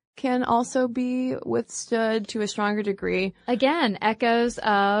pain can also be withstood to a stronger degree. Again, echoes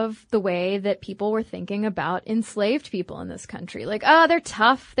of the way that people were thinking about enslaved people in this country. Oh, they're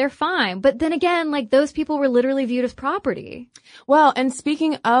tough, they're fine. But then again, those people were literally viewed as property. Well, and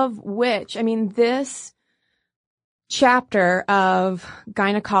speaking of which, this chapter of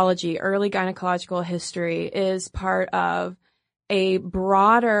gynecology, early gynecological history, is part of a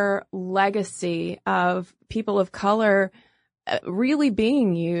broader legacy of people of color really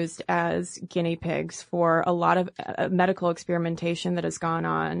being used as guinea pigs for a lot of medical experimentation that has gone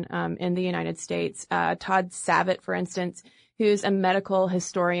on in the United States. Todd Savitt, for instance, who's a medical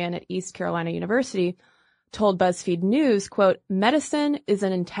historian at East Carolina University, told BuzzFeed News, quote, "Medicine is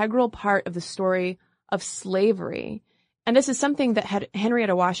an integral part of the story of slavery." And this is something that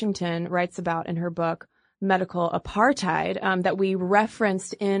Henrietta Washington writes about in her book, Medical Apartheid, that we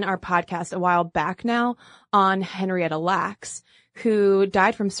referenced in our podcast a while back now on Henrietta Lacks, who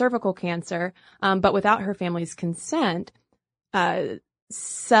died from cervical cancer, but without her family's consent.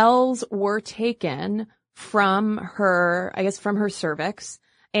 Cells were taken from her, from her cervix,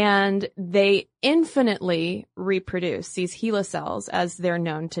 and they infinitely reproduce these HeLa cells as they're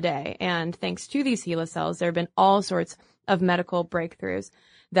known today. And thanks to these HeLa cells, there have been all sorts of medical breakthroughs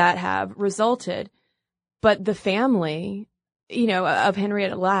that have resulted. But the family, of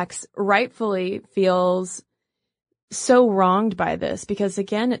Henrietta Lacks rightfully feels so wronged by this because,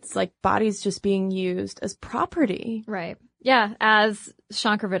 again, it's bodies just being used as property. Right. Yeah. As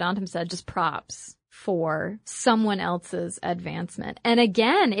Shankar Vedantam said, just props for someone else's advancement. And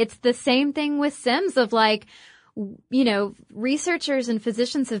again, it's the same thing with Sims of researchers and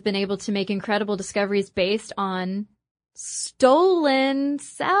physicians have been able to make incredible discoveries based on stolen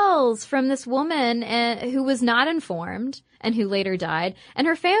cells from this woman who was not informed and who later died, and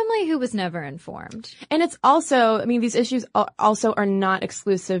her family who was never informed. And it's also, these issues also are not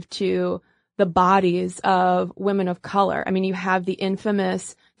exclusive to the bodies of women of color. You have the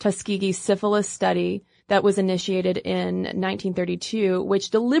infamous Tuskegee syphilis study that was initiated in 1932,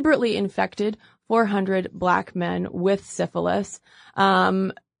 which deliberately infected 400 black men with syphilis.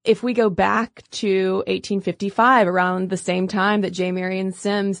 If we go back to 1855, around the same time that J. Marion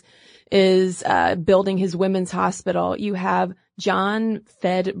Sims is building his women's hospital, you have John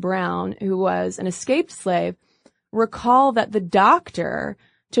Fed Brown, who was an escaped slave, recall that the doctor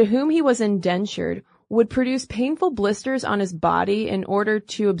to whom he was indentured would produce painful blisters on his body in order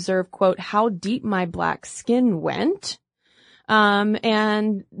to observe, quote, how deep my black skin went.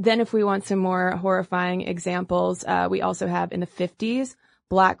 And then if we want some more horrifying examples, we also have in the 50s,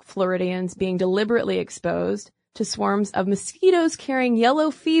 Black Floridians being deliberately exposed to swarms of mosquitoes carrying yellow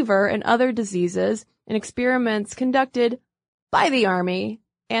fever and other diseases in experiments conducted by the Army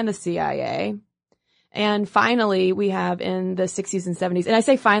and the CIA. And finally, we have in the 60s and 70s, and I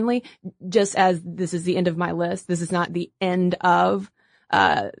say finally, just as this is the end of my list, this is not the end of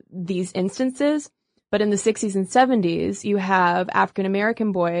these instances, but in the 60s and 70s, you have African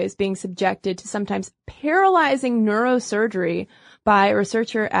American boys being subjected to sometimes paralyzing neurosurgery by a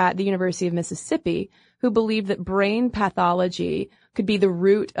researcher at the University of Mississippi who believed that brain pathology could be the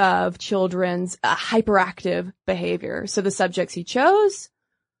root of children's hyperactive behavior. So the subjects he chose,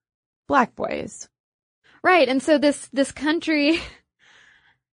 black boys. Right. And so this country,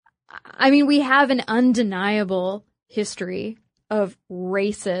 we have an undeniable history of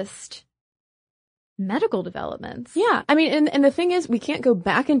racist medical developments. Yeah. And the thing is, we can't go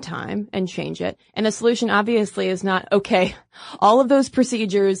back in time and change it. And the solution obviously is not, okay, all of those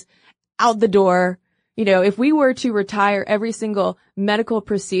procedures out the door. If we were to retire every single medical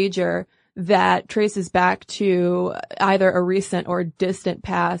procedure that traces back to either a recent or distant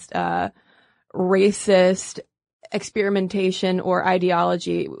past, racist experimentation or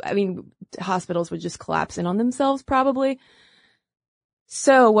ideology, hospitals would just collapse in on themselves probably.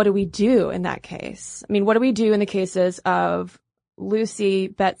 So what do we do in that case? What do we do in the cases of Lucy,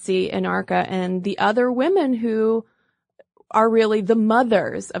 Betsy, Anarcha, and the other women who are really the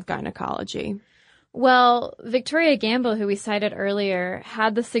mothers of gynecology? Well, Victoria Gamble, who we cited earlier,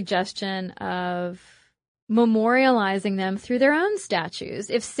 had the suggestion of memorializing them through their own statues.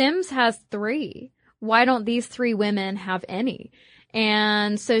 If Sims has 3, why don't these 3 women have any?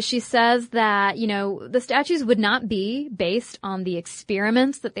 And so she says that, the statues would not be based on the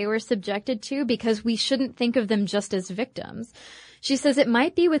experiments that they were subjected to, because we shouldn't think of them just as victims. She says it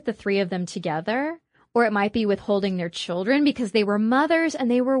might be with the 3 of them together, or it might be with holding their children, because they were mothers and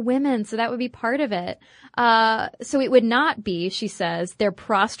they were women. So that would be part of it. So it would not be, she says, they're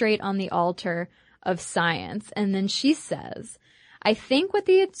prostrate on the altar of science. And then she says, I think what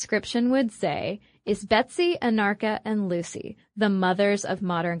the inscription would say is Betsy, Anarcha, and Lucy, the mothers of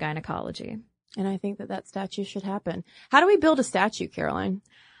modern gynecology. And I think that statue should happen. How do we build a statue, Caroline?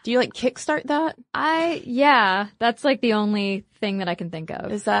 Do you kickstart that? Yeah, that's the only thing that I can think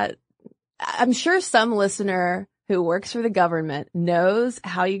of. Is that, I'm sure some listener who works for the government knows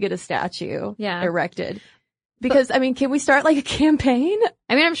how you get a statue erected. Because, can we start a campaign?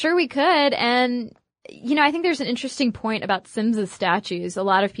 I'm sure we could. And, I think there's an interesting point about Sims's statues. A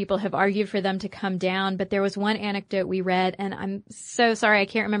lot of people have argued for them to come down, but there was one anecdote we read, and I'm so sorry, I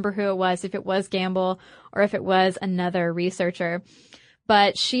can't remember who it was, if it was Gamble or if it was another researcher.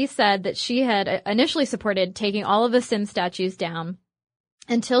 But she said that she had initially supported taking all of the Sims statues down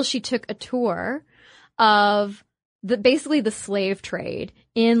until she took a tour of basically the slave trade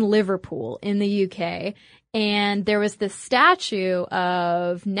in Liverpool in the UK. And there was this statue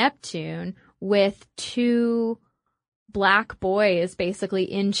of Neptune with 2 black boys basically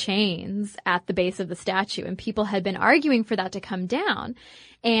in chains at the base of the statue. And people had been arguing for that to come down.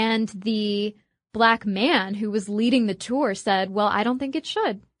 And the black man who was leading the tour said, well, I don't think it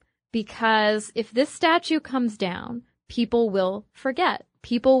should, because if this statue comes down, people will forget.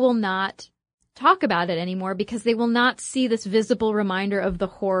 People will not talk about it anymore, because they will not see this visible reminder of the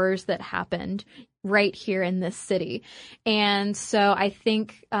horrors that happened right here in this city. And so I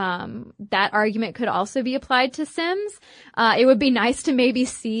think that argument could also be applied to Sims. It would be nice to maybe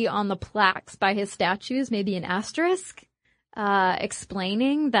see on the plaques by his statues maybe an asterisk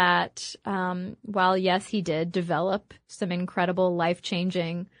explaining that while, yes, he did develop some incredible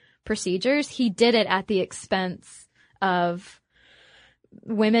life-changing procedures, he did it at the expense of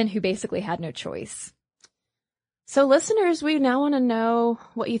women who basically had no choice. So listeners, we now want to know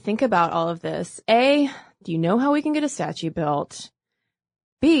what you think about all of this. A, do you know how we can get a statue built?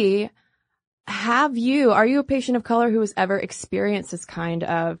 B, are you a patient of color who has ever experienced this kind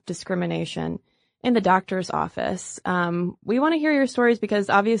of discrimination in the doctor's office? We want to hear your stories, because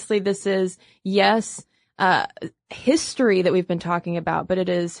obviously this is, history that we've been talking about, but it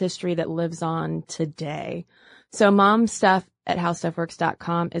is history that lives on today. So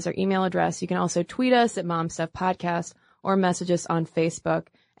momstuff@howstuffworks.com is our email address. You can also tweet us at momstuffpodcast or message us on Facebook.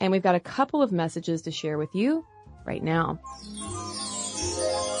 And we've got a couple of messages to share with you right now.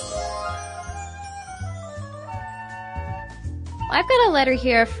 I've got a letter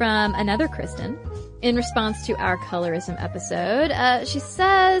here from another Kristen in response to our colorism episode. She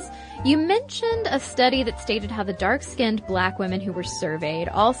says, you mentioned a study that stated how the dark-skinned black women who were surveyed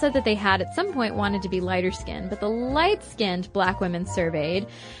all said that they had at some point wanted to be lighter skinned, but the light-skinned black women surveyed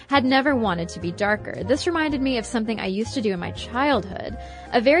had never wanted to be darker. This reminded me of something I used to do in my childhood.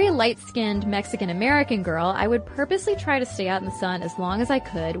 A very light-skinned Mexican-American girl, I would purposely try to stay out in the sun as long as I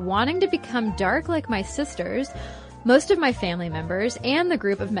could, wanting to become dark like my sisters, most of my family members, and the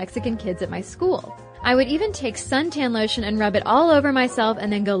group of Mexican kids at my school. I would even take suntan lotion and rub it all over myself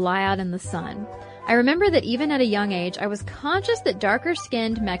and then go lie out in the sun. I remember that even at a young age, I was conscious that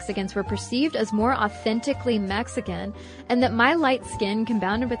darker-skinned Mexicans were perceived as more authentically Mexican, and that my light skin,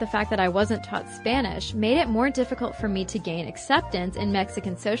 combined with the fact that I wasn't taught Spanish, made it more difficult for me to gain acceptance in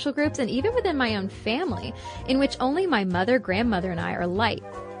Mexican social groups and even within my own family, in which only my mother, grandmother, and I are light.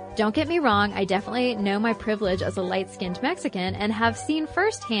 Don't get me wrong, I definitely know my privilege as a light-skinned Mexican and have seen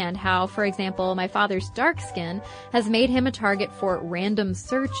firsthand how, for example, my father's dark skin has made him a target for random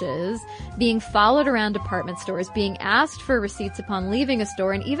searches, being followed around department stores, being asked for receipts upon leaving a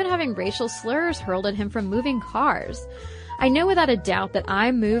store, and even having racial slurs hurled at him from moving cars. I know without a doubt that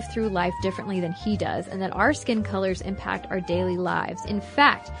I move through life differently than he does, and that our skin colors impact our daily lives. In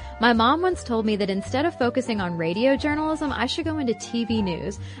fact, my mom once told me that instead of focusing on radio journalism, I should go into TV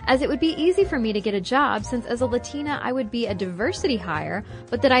news, as it would be easy for me to get a job, since as a Latina I would be a diversity hire,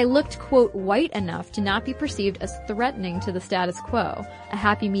 but that I looked, quote, white enough to not be perceived as threatening to the status quo, a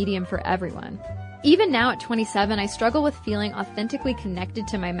happy medium for everyone. Even now at 27, I struggle with feeling authentically connected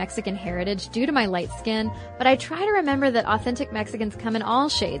to my Mexican heritage due to my light skin, but I try to remember that authentic Mexicans come in all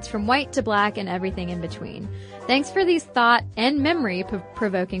shades, from white to black and everything in between. Thanks for these thought and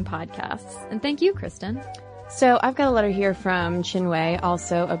memory-provoking podcasts. And thank you, Kristen. So I've got a letter here from Chinwei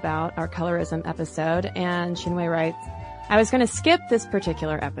also about our colorism episode, and Chinwei writes, I was going to skip this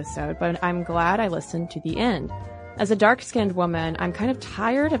particular episode, but I'm glad I listened to the end. As a dark-skinned woman, I'm kind of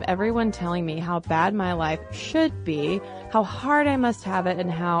tired of everyone telling me how bad my life should be, how hard I must have it, and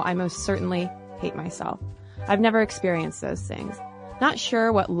how I most certainly hate myself. I've never experienced those things. Not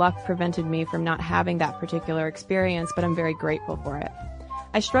sure what luck prevented me from not having that particular experience, but I'm very grateful for it.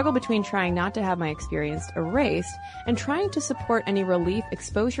 I struggle between trying not to have my experience erased and trying to support any relief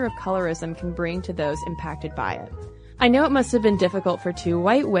exposure of colorism can bring to those impacted by it. I know it must have been difficult for two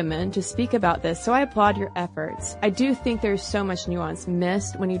white women to speak about this, so I applaud your efforts. I do think there's so much nuance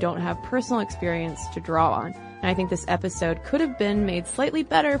missed when you don't have personal experience to draw on, and I think this episode could have been made slightly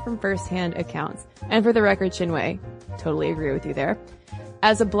better from first-hand accounts. And for the record, Chinwei, totally agree with you there.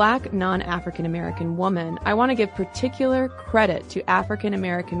 As a Black, non-African American woman, I want to give particular credit to African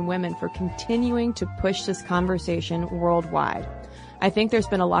American women for continuing to push this conversation worldwide. I think there's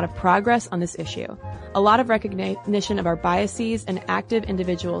been a lot of progress on this issue, a lot of recognition of our biases and active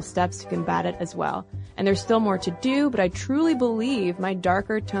individual steps to combat it as well. And there's still more to do, but I truly believe my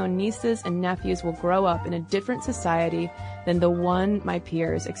darker toned nieces and nephews will grow up in a different society than the one my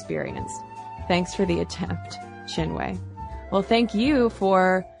peers experienced. Thanks for the attempt, Chinwei. Well, thank you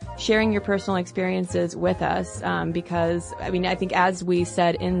for sharing your personal experiences with us, because, I think as we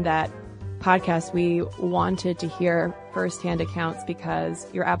said in that podcast, we wanted to hear firsthand accounts because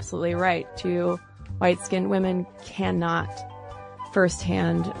you're absolutely right. Two white-skinned women cannot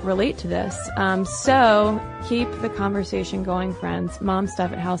firsthand relate to this. So keep the conversation going, friends.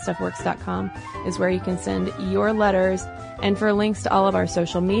 momstuff@howstuffworks.com is where you can send your letters. And for links to all of our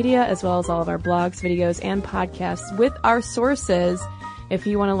social media, as well as all of our blogs, videos, and podcasts with our sources, if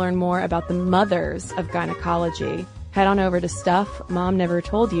you want to learn more about the Mothers of Gynecology, head on over to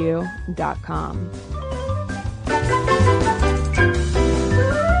stuffmomnevertoldyou.com.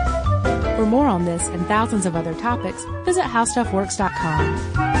 For more on this and thousands of other topics, visit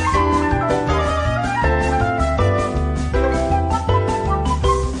howstuffworks.com.